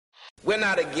We're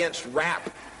not against rap.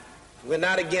 We're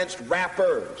not against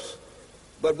rappers.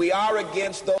 But we are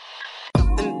against those.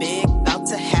 Something big about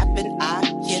to happen. I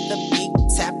hear the beat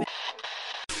tapping.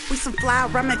 We some fly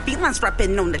rhyming felines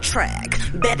rapping on the track.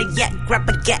 Better yet, grab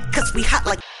a gat, cause we hot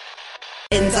like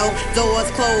Enzo. Doors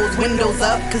closed, windows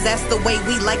up, cause that's the way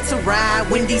we like to ride.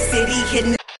 Windy City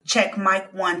hitting. Check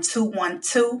mic 1 2 1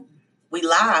 2. We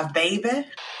live, baby.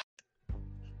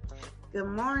 Good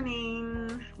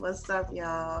morning. What's up,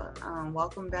 y'all?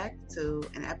 Welcome back to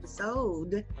an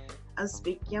episode of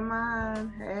Speak Your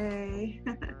Mind. Hey.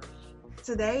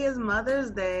 Today is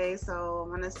Mother's Day, so I'm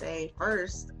going to say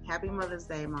first, Happy Mother's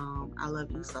Day, Mom. I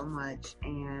love you so much.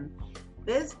 And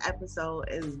this episode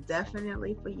is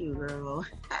definitely for you, girl.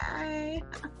 Hey.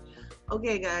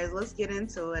 Okay, guys, let's get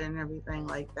into it and everything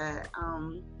like that.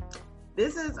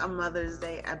 This is a Mother's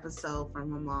Day episode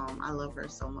from my mom. I love her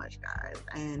so much, guys.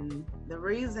 And the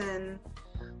reason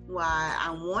why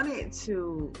I wanted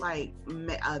to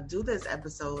do this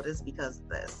episode is because of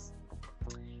this.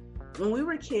 When we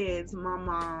were kids, my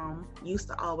mom used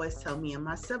to always tell me and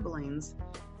my siblings,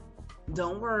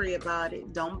 don't worry about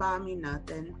it. Don't buy me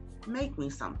nothing. Make me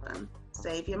something.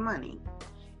 Save your money.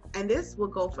 And this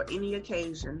would go for any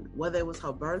occasion, whether it was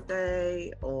her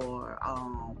birthday or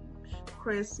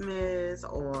Christmas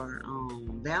or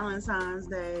Valentine's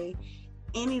Day,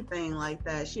 anything like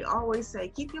that. She always say,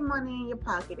 keep your money in your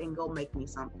pocket and go make me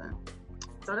something.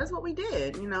 So that's what we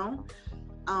did, you know.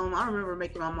 I remember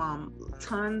making my mom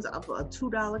tons of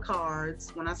 $2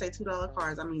 cards. When I say $2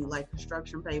 cards, I mean like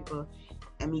construction paper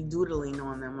and me doodling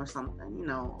on them or something, you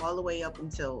know, all the way up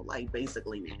until like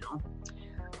basically now.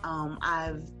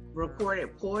 I've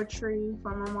recorded poetry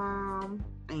from my mom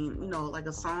and, you know, like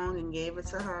a song and gave it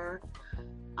to her.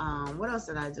 What else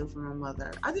did I do for my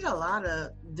mother? I did a lot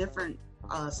of different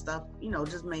stuff, you know,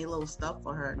 just made little stuff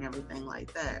for her and everything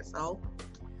like that. So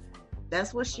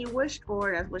that's what she wished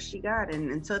for. That's what she got.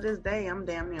 And until this day, I'm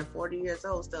damn near 40 years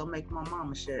old, still making my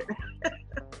mama shit.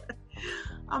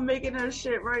 I'm making her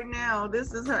shit right now.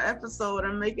 This is her episode.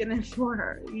 I'm making it for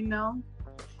her, you know?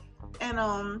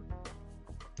 And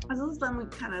just let me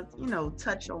kind of, you know,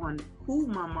 touch on who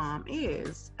my mom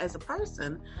is as a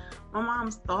person. My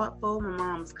mom's thoughtful, my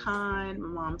mom's kind, my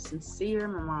mom's sincere,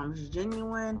 my mom's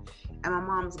genuine, and my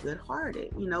mom's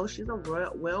good-hearted. You know, she's a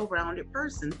well-rounded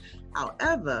person.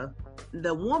 However,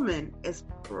 the woman is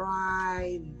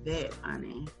private,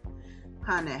 honey.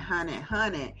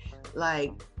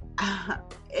 Like,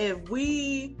 if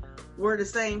we were the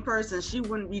same person, she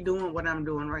wouldn't be doing what I'm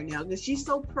doing right now because she's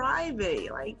so private.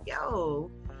 Like,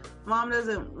 yo, Mom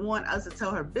doesn't want us to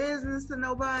tell her business to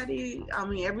nobody. I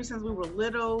mean, ever since we were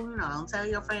little, you know, don't tell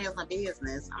your friends my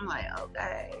business. I'm like,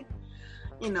 okay.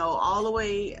 You know, all the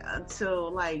way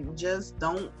until like, just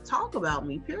don't talk about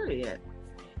me, period.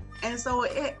 And so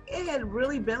it had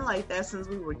really been like that since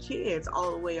we were kids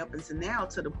all the way up until now,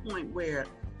 to the point where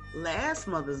last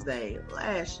Mother's Day,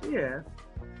 last year,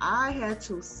 I had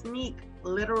to sneak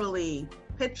literally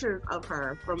pictures of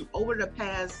her from over the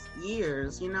past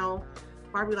years, you know,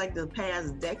 probably like the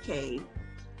past decade.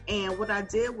 And what I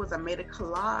did was I made a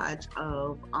collage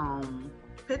of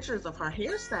pictures of her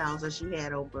hairstyles that she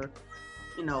had over,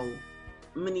 you know,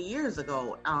 many years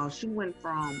ago. She went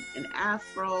from an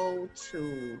afro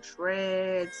to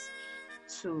dreads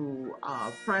to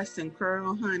press and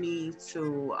curl, honey,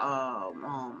 to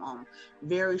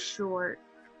very short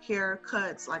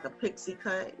haircuts like a pixie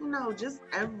cut, you know, just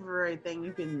everything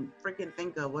you can freaking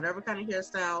think of, whatever kind of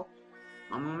hairstyle.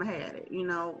 My mama had it, you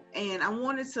know, and I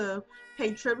wanted to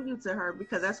pay tribute to her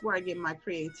because that's where I get my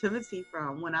creativity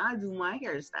from when I do my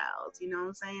hairstyles, you know what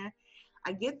I'm saying?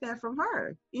 I get that from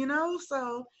her, you know,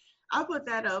 so I put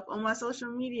that up on my social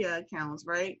media accounts,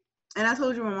 right? And I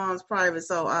told you my mom's private,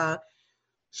 so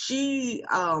she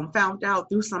found out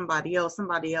through somebody else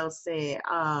said,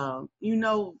 you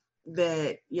know,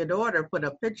 that your daughter put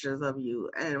up pictures of you,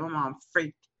 and my mom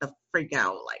freaked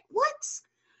out, like, what?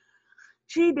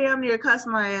 She damn near cussed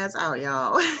my ass out,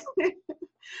 y'all.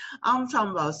 I'm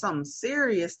talking about something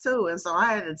serious too. And so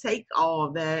I had to take all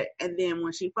of that. And then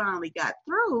when she finally got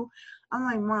through, I'm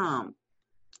like, Mom,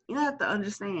 you have to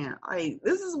understand, like,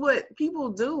 this is what people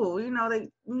do. You know, they,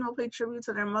 you know, pay tribute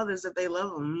to their mothers if they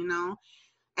love them, you know.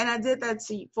 And I did that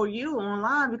for you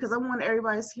online because I wanted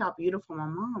everybody to see how beautiful my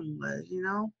mom was, you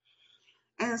know.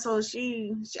 And so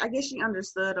she, I guess she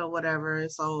understood or whatever.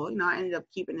 So, you know, I ended up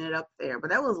keeping it up there. But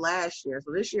that was last year.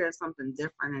 So this year is something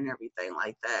different and everything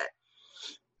like that.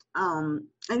 And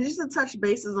just to touch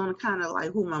bases on kind of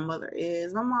like who my mother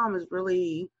is. My mom is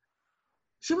really,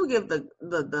 she would give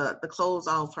the clothes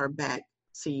off her back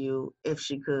to you if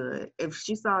she could. If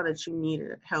she saw that you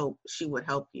needed help, she would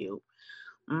help you.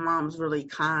 My mom's really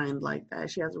kind like that.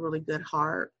 She has a really good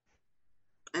heart,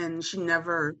 and she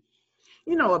never,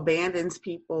 abandons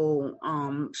people.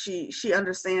 She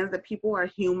understands that people are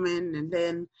human, and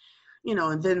then,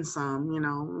 and then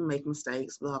some, make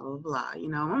mistakes, blah, blah, blah.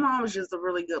 My mom was just a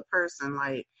really good person.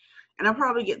 Like, and I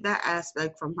probably get that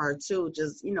aspect from her too,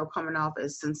 just, coming off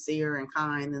as sincere and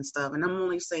kind and stuff. And I'm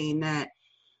only saying that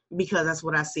because that's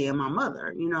what I see in my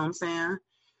mother, you know what I'm saying?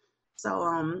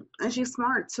 So, and she's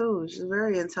smart too. She's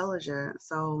very intelligent.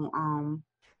 So,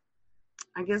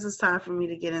 I guess it's time for me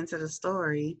to get into the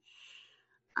story.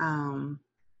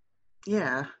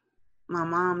 Yeah, my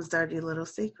mom's dirty little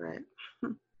secret.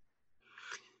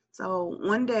 So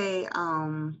one day,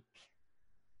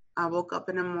 I woke up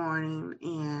in the morning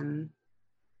and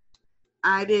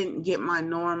I didn't get my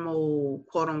normal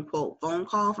quote unquote phone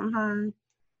call from her.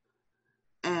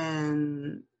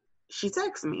 And she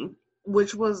texted me,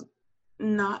 which was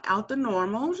not out the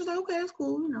normal. She's like, okay, it's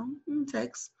cool,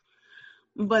 text.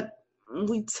 But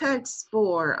we text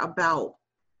for about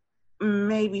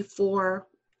maybe 4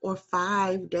 or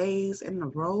 5 days in a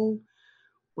row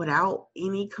without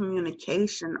any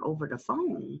communication over the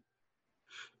phone.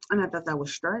 And I thought that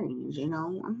was strange,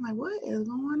 I'm like, what is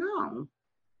going on?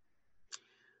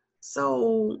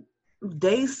 So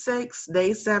day 6,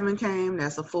 day 7 came.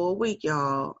 That's a full week,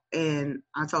 y'all. And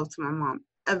I talked to my mom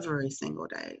every single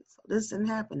day. So this didn't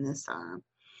happen this time.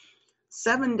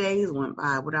 7 days went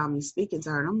by without me speaking to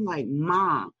her. And I'm like,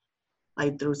 Mom,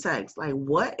 like through text, like,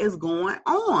 what is going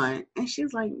on? And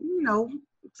she's like,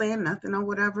 saying nothing or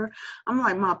whatever. I'm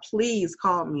like, Ma, please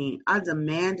call me. I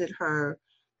demanded her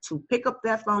to pick up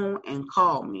that phone and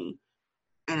call me.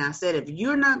 And I said, if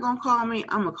you're not going to call me,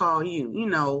 I'm going to call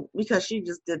you, because she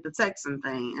just did the texting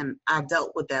thing. And I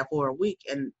dealt with that for a week.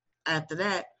 And after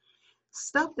that,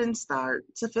 stuff didn't start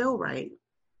to feel right.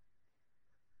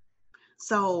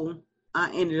 So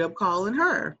I ended up calling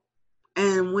her.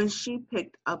 And when she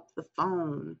picked up the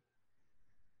phone,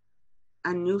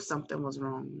 I knew something was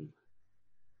wrong.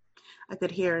 I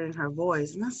could hear it in her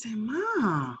voice. And I said,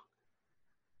 Mom,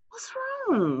 what's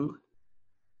wrong?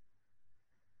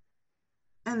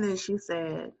 And then she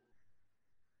said,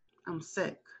 I'm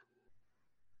sick.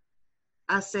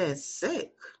 I said,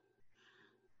 sick?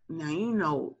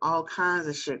 Now, all kinds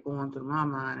of shit going through my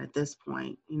mind at this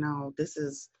point. This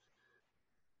is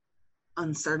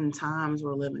uncertain times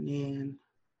we're living in.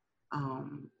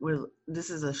 This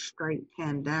is a straight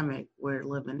pandemic we're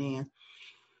living in.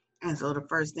 And so the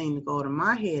first thing to go to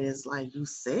my head is like, you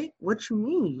sick? What you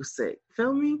mean you sick?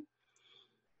 Feel me?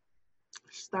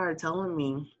 She started telling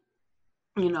me,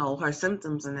 her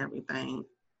symptoms and everything.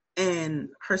 And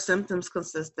her symptoms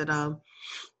consisted of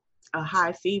a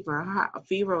high fever. A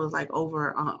fever was like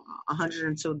over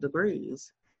 102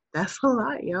 degrees. That's a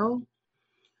lot, yo.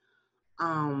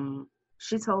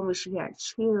 She told me she had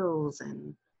chills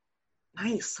and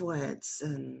night sweats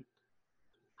and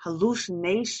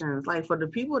hallucinations. Like, for the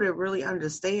people that really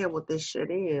understand what this shit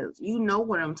is,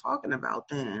 what I'm talking about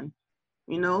then,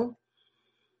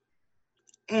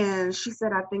 And she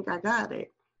said, I think I got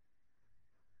it.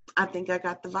 I think I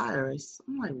got the virus.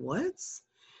 I'm like, what?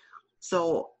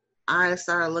 So I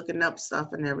started looking up stuff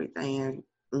and everything. And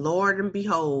Lord and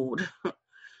behold,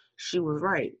 she was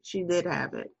right. She did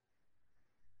have it.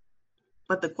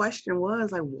 But the question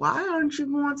was, like, why aren't you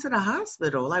going to the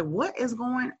hospital? Like, what is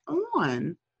going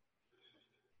on?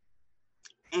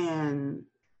 And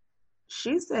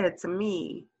she said to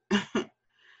me,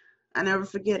 I never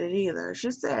forget it either.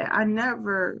 She said, I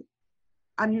didn't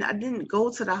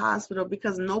go to the hospital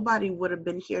because nobody would have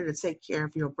been here to take care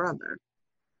of your brother.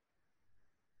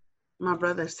 My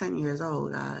brother's 10 years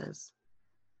old, guys.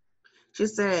 She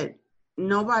said,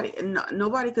 nobody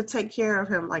could take care of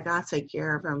him like I take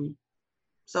care of him.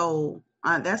 So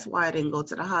that's why I didn't go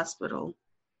to the hospital.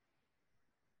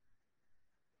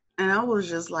 And I was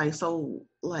just like, so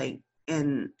like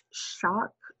in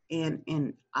shock and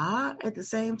in awe at the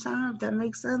same time, if that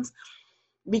makes sense.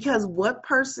 Because what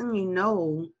person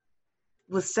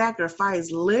would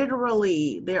sacrifice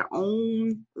literally their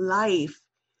own life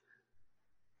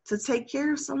to take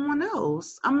care of someone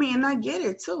else? I mean, I get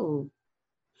it too.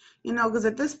 Because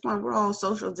at this point, we're all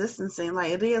social distancing.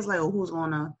 Like, it is like, oh, who's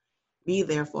going to be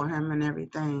there for him and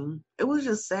everything. It was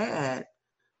just sad.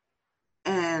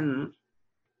 And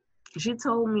she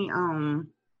told me,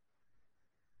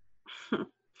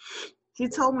 she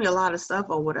told me a lot of stuff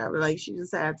or whatever. Like, she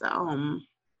just had to,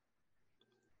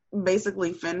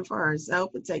 basically fend for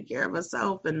herself and take care of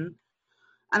herself. And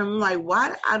I'm like,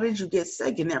 how did you get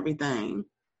sick and everything?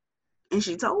 And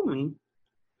she told me.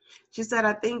 She said,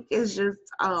 I think it's just,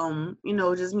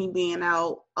 just me being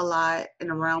out a lot and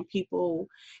around people.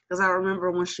 Because I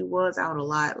remember when she was out a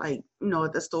lot, like,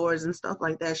 at the stores and stuff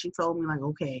like that, she told me, like,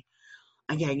 okay,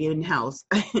 I gotta get in the house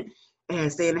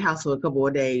and stay in the house for a couple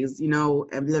of days, and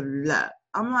blah, blah, blah.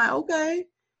 I'm like, okay.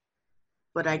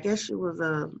 But I guess she was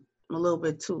a little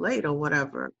bit too late or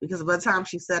whatever. Because by the time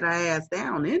she set her ass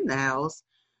down in the house,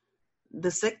 the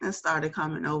sickness started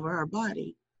coming over her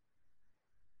body.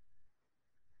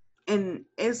 And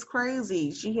it's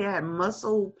crazy. She had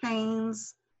muscle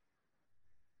pains,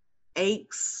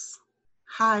 aches,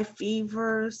 high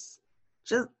fevers,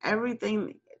 just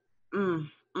everything,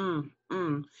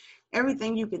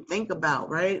 everything you can think about,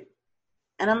 right?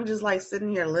 And I'm just like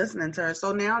sitting here listening to her.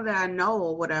 So now that I know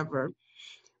or whatever,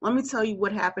 let me tell you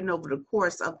what happened over the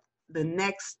course of the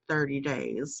next 30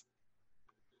 days.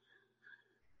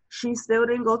 She still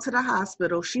didn't go to the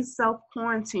hospital. She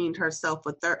self-quarantined herself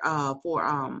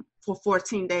for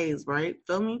 14 days, right?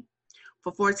 Feel me?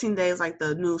 For 14 days, like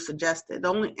the news suggested.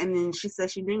 And then she said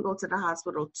she didn't go to the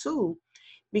hospital too,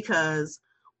 because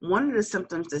one of the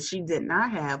symptoms that she did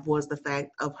not have was the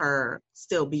fact of her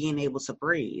still being able to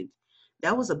breathe.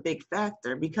 That was a big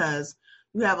factor, because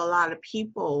you have a lot of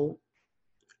people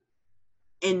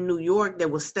in New York that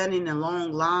was standing in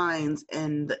long lines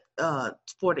and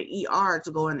for the ER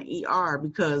to go in the ER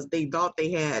because they thought they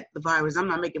had the virus. I'm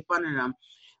not making fun of them.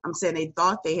 I'm saying they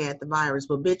thought they had the virus.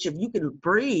 But bitch, if you can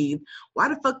breathe, why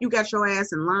the fuck you got your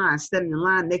ass in line, standing in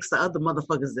line next to other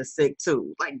motherfuckers that's sick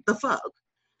too? Like, the fuck?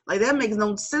 Like, that makes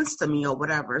no sense to me or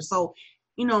whatever. So,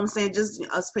 you know what I'm saying? Just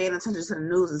us paying attention to the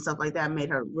news and stuff like that made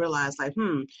her realize, like,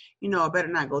 I better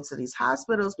not go to these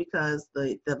hospitals because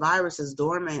the virus is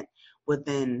dormant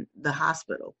within the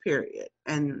hospital, period.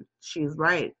 And she's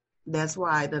right. That's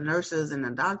why the nurses and the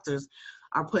doctors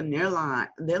are putting their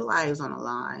lives on the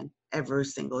line every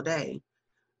single day,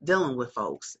 dealing with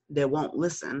folks that won't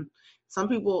listen. Some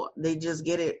people, they just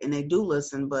get it and they do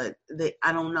listen, but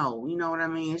I don't know. You know what I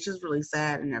mean? It's just really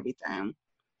sad and everything.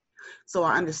 So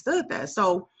I understood that.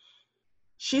 So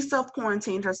she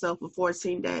self-quarantined herself for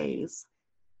 14 days.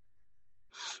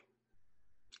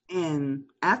 And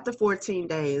after 14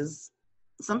 days,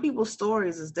 some people's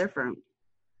stories is different.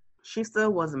 She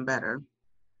still wasn't better.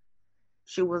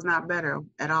 She was not better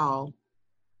at all.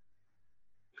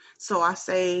 So I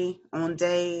say on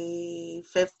day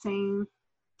 15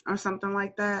 or something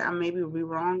like that, I maybe be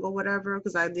wrong or whatever,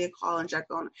 because I did call and check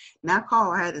on her. Not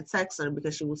call, I had to text her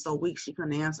because she was so weak she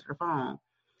couldn't answer her phone.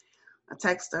 I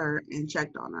texted her and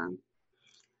checked on her.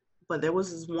 But there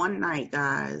was this one night,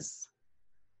 guys,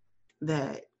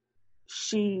 that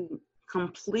she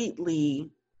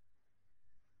completely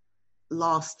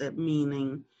lost it,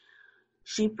 meaning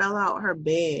she fell out her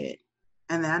bed.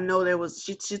 And I know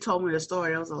she told me the story,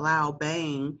 there was a loud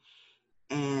bang,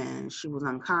 and she was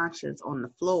unconscious on the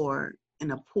floor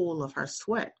in a pool of her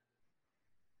sweat.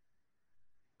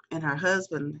 And her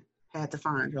husband had to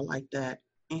find her like that,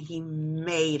 and he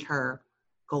made her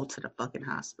go to the fucking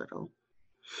hospital.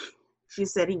 She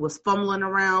said he was fumbling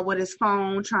around with his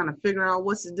phone, trying to figure out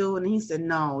what to do. And he said,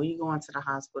 no, you're going to the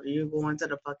hospital. You're going to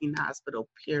the fucking hospital,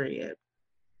 period.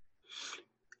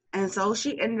 And so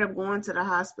she ended up going to the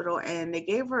hospital, and they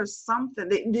gave her something.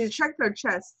 They checked her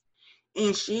chest,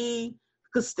 and she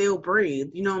could still breathe.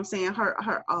 You know what I'm saying?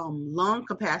 Her lung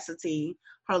capacity,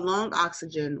 her lung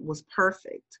oxygen was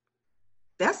perfect.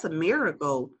 That's a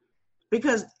miracle,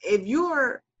 because if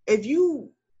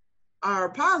you are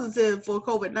positive for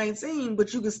COVID-19,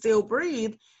 but you can still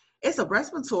breathe, it's a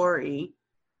respiratory,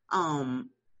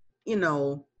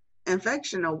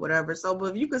 infection or whatever. So,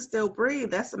 but if you can still breathe,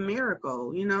 that's a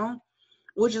miracle,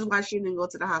 which is why she didn't go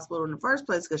to the hospital in the first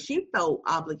place, because she felt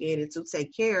obligated to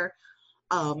take care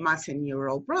of my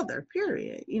 10-year-old brother,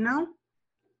 period,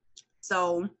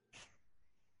 So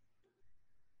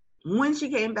when she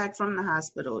came back from the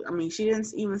hospital, she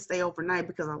didn't even stay overnight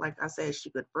because, like I said, she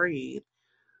could breathe.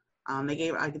 I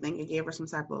think they gave her some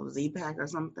type of Z-Pack or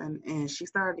something, and she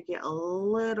started to get a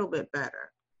little bit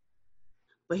better.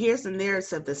 But here's the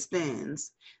narrative that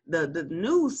spins. The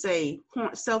news say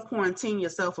self-quarantine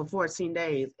yourself for 14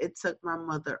 days. It took my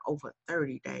mother over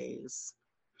 30 days.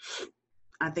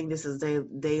 I think this is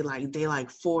day like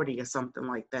 40 or something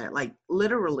like that. Like,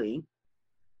 literally,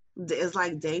 it's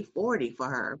like day 40 for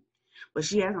her. But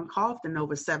she hasn't coughed in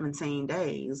over 17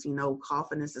 days.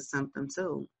 Coughing is a symptom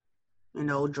too.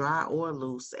 Dry or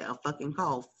loose, a fucking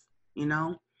cough,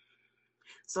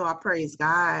 So I praise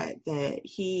God that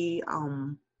he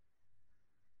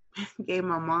gave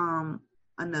my mom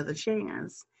another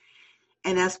chance.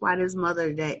 And that's why this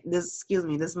Mother's Day is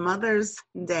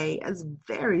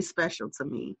very special to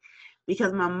me,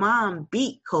 because my mom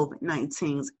beat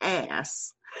COVID-19's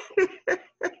ass.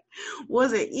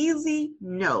 Was it easy?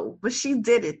 No, but she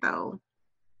did it though.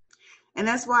 And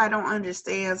that's why I don't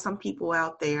understand some people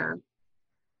out there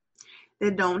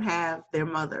that don't have their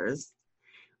mothers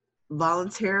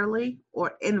voluntarily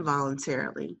or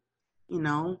involuntarily. You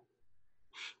know,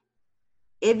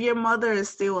 if your mother is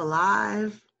still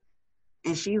alive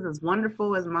and she's as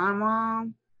wonderful as my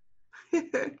mom,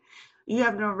 you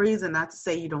have no reason not to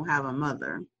say you don't have a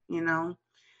mother. You know,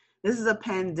 this is a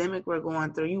pandemic we're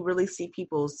going through. You really see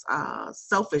people's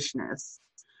selfishness.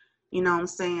 You know what I'm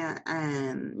saying?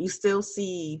 And you still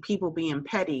see people being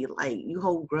petty, like you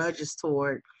hold grudges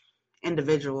toward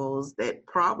individuals that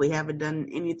probably haven't done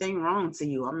anything wrong to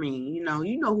you. I mean, you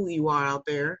know who you are out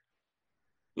there.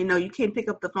 You know, you can't pick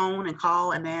up the phone and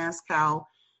call and ask how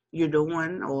you're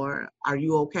doing or are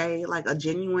you okay? Like a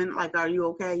genuine, like, are you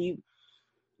okay? You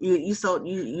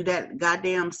that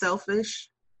goddamn selfish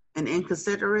and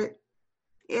inconsiderate.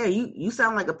 Yeah, you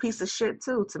sound like a piece of shit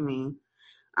too to me.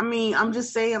 I mean, I'm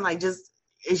just saying, like, it's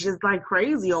just like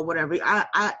crazy or whatever.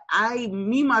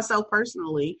 Me myself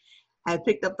personally had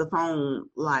picked up the phone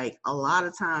like a lot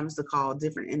of times to call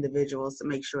different individuals to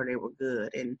make sure they were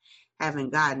good, and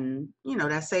haven't gotten, you know,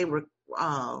 that same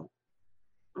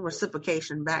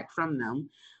reciprocation back from them,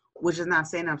 which is not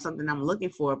saying I'm something I'm looking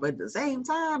for, but at the same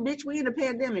time, bitch, we in a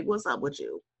pandemic. What's up with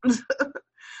you?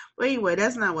 But anyway,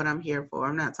 that's not what I'm here for.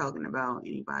 I'm not talking about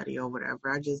anybody or whatever.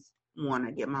 I just want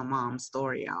to get my mom's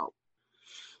story out.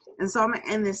 And so I'm going to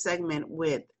end this segment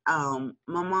with my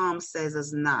mom says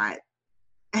it's not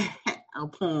a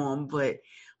poem, but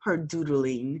her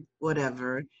doodling,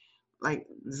 whatever. Like,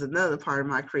 there's another part of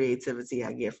my creativity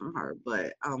I get from her.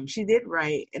 But she did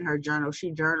write in her journal.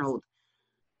 She journaled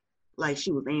like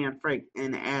she was Anne Frank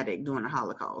in the attic during the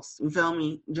Holocaust. You feel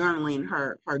me? Journaling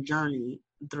her journey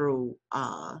through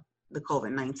the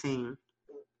COVID-19.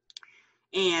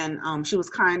 And she was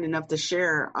kind enough to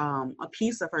share a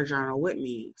piece of her journal with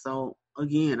me. So,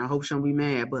 again, I hope she won't be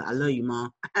mad, but I love you,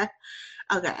 Mom.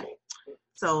 Okay,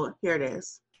 so here it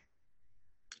is.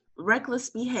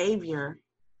 Reckless behavior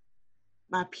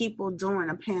by people during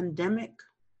a pandemic,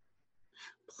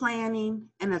 planning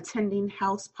and attending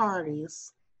house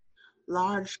parties,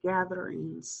 large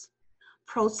gatherings,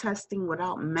 protesting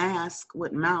without masks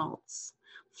with mouths,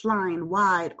 flying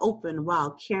wide open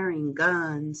while carrying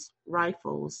guns,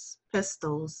 rifles,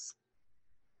 pistols,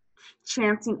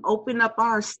 chanting, open up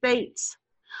our states,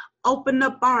 open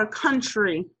up our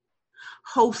country,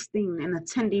 hosting and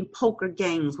attending poker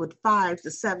games with 5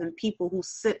 to 7 people who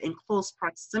sit in close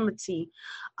proximity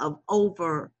of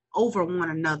over one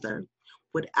another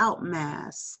without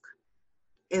masks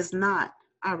is not,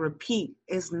 I repeat,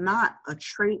 is not a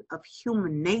trait of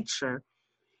human nature,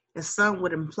 as some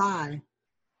would imply,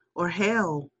 or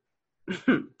hell,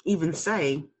 even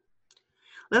say.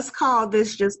 Let's call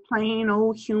this just plain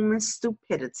old human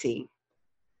stupidity.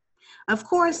 Of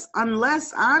course,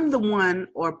 unless I'm the one,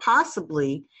 or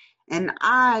possibly, and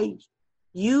I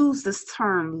use this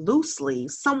term loosely,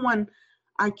 someone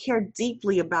I care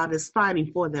deeply about is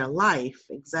fighting for their life,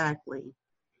 exactly.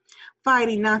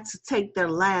 Fighting not to take their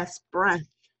last breath.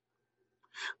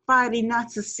 Fighting not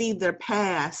to see their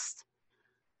past.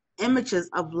 Images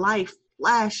of life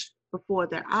flash before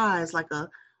their eyes like a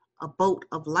bolt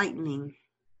of lightning.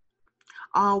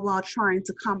 All while trying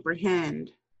to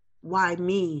comprehend, why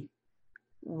me?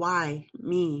 Why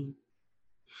me?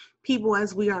 People,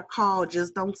 as we are called,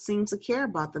 just don't seem to care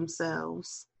about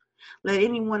themselves. Let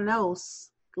anyone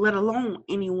else, let alone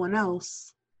anyone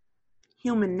else.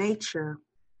 Human nature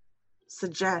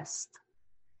suggests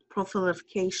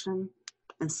proliferation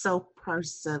and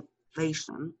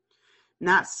self-preservation,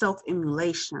 not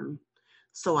self-emulation.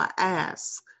 So I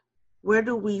ask, where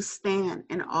do we stand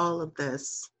in all of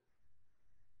this?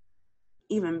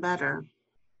 Even better,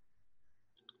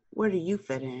 where do you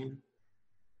fit in?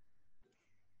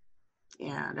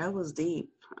 Yeah, that was deep.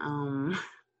 My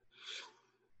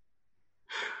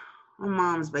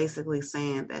mom's basically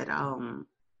saying that,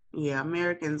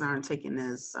 Americans aren't taking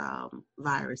this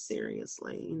virus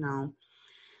seriously. You know,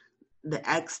 the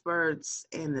experts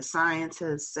and the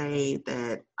scientists say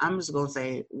that, I'm just going to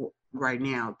say right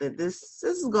now, that this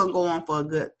is going to go on for a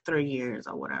good 3 years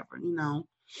or whatever, you know.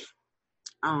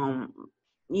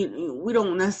 We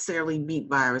don't necessarily beat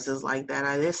viruses like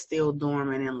that. They're still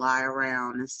dormant and lie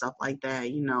around and stuff like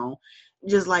that, you know.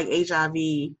 Just like HIV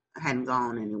hadn't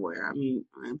gone anywhere. I mean,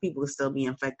 people could still be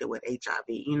infected with HIV,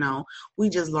 you know. We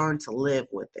just learned to live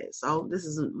with it. So this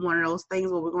is one of those things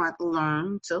where we're going to have to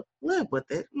learn to live with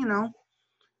it, you know.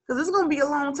 because it's going to be a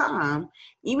long time.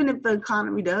 Even if the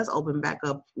economy does open back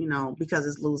up, because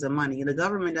it's losing money. The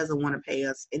government doesn't want to pay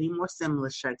us any more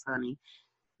stimulus checks, honey.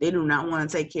 They do not want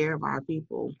to take care of our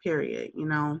people, period,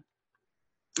 And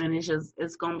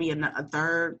it's going to be a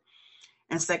third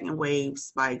and second wave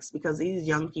spikes because these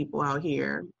young people out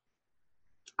here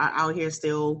are out here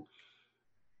still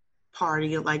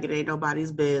partying like it ain't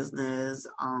nobody's business,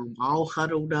 all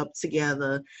huddled up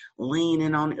together,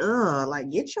 leaning on, like,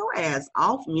 get your ass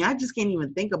off me. I just can't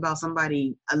even think about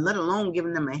somebody, let alone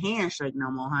giving them a handshake no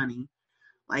more, honey.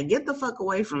 Like, get the fuck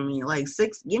away from me. Like,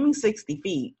 give me 60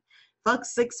 feet. Fuck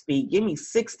 6 feet. Give me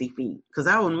 60 feet. Because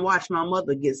I wouldn't watch my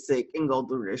mother get sick and go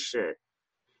through this shit.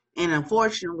 And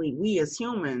unfortunately, we as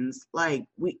humans, like,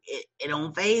 it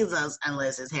don't faze us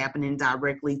unless it's happening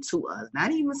directly to us.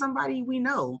 Not even somebody we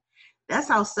know. That's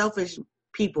how selfish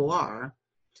people are.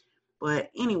 But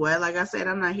anyway, like I said,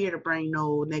 I'm not here to bring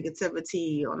no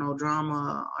negativity or no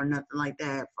drama or nothing like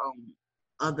that from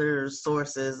other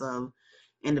sources of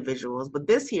individuals. But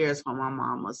this here is from my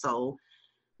mama. So,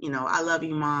 I love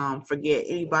you, Mom. Forget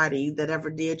anybody that ever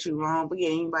did you wrong.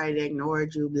 Forget anybody that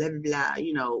ignored you, blah, blah, blah.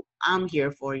 I'm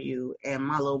here for you. And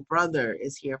my little brother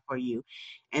is here for you.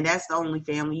 And that's the only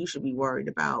family you should be worried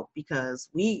about because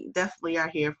we definitely are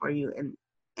here for you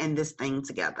and this thing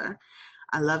together.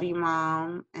 I love you,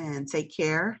 Mom, and take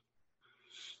care.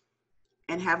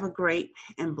 And have a great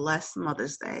and blessed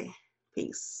Mother's Day.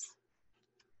 Peace.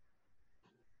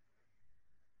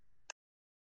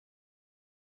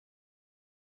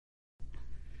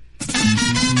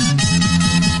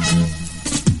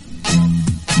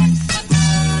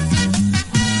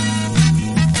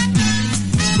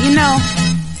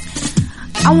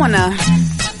 I want to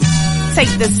take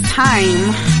this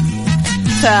time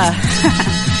to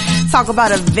talk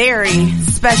about a very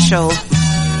special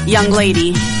young lady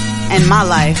in my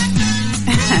life.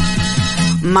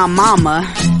 My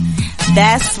mama.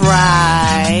 That's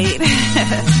right.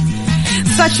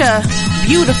 Such a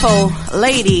beautiful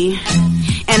lady.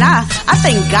 And I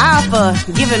thank God for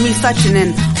giving me such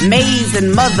an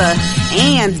amazing mother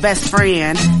and best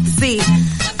friend. See,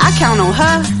 I count on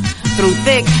her through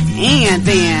thick and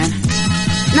thin.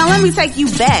 Now let me take you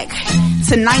back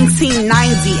to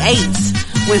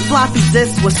 1998 when floppy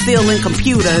disks was still in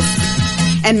computers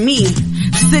and me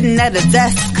sitting at a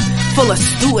desk full of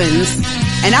students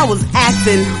and I was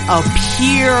acting a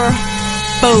pure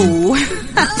fool.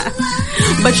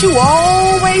 But you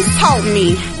always taught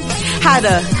me how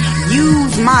to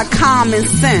use my common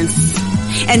sense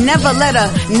and never let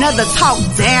another talk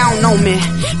down on me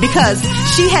because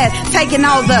she had taken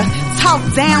all the talk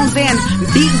downs and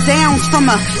beat downs from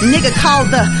a nigga called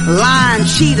the Lion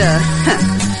Cheetah.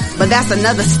 But that's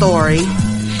another story.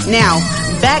 Now,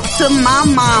 back to my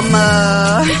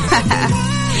mama.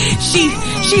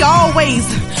 She always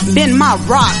been my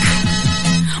rock,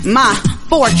 my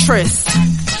fortress.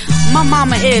 My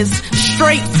mama is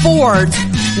straightforward,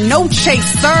 no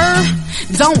chaser,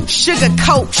 don't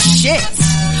sugarcoat shit.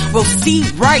 We'll see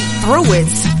right through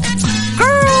it.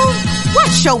 Girl,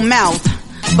 watch your mouth.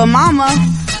 But mama,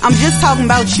 I'm just talking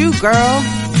about you, girl.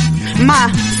 My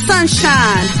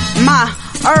sunshine, my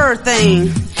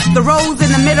everything. The rose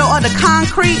in the middle of the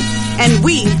concrete, and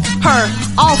we, her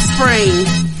offspring.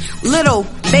 Little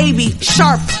baby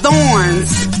sharp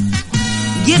thorns.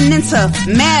 Getting into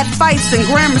mad fights in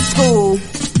grammar school.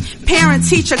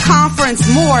 Parent-teacher conference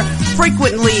more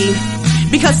frequently.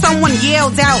 Because someone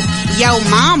yelled out, yo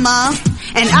mama,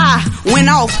 and I went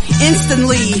off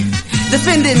instantly.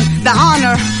 Defending the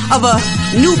honor of a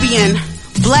Nubian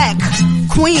black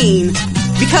queen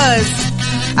because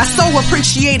I so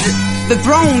appreciated the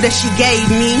throne that she gave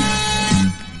me.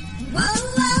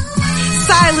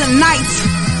 Silent nights,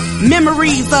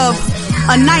 memories of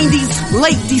a 90s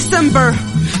late December,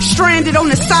 stranded on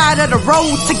the side of the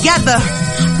road together,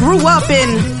 grew up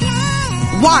and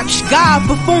watched God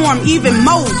perform even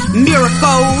more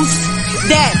miracles.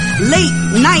 That late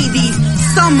 90s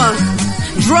summer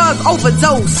drug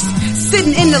overdose,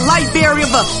 sitting in the library of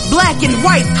a black and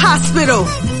white hospital,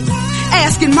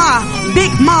 asking my big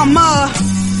mama,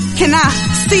 can I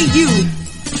see you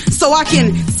so I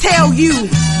can tell you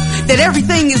that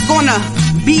everything is gonna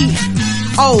be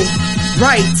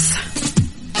alright.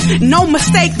 No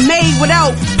mistake made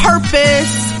without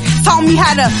purpose. Taught me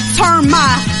how to turn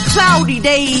my cloudy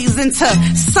days into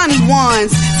sunny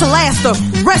ones to last the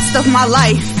rest of my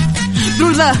life.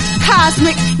 Through the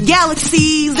cosmic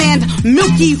galaxies and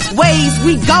Milky Ways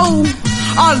we go.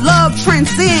 Our love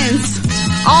transcends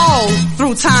all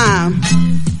through time.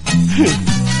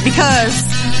 Because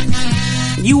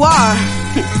you are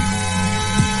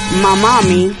my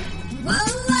mommy.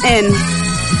 And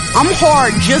I'm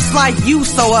hard just like you,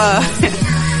 so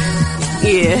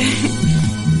yeah.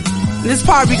 This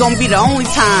probably gonna be the only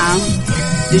time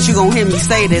that you gonna hear me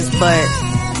say this, but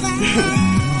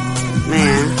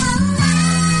man,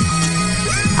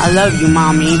 I love you,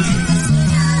 mommy.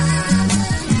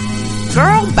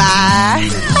 Girl,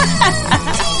 bye.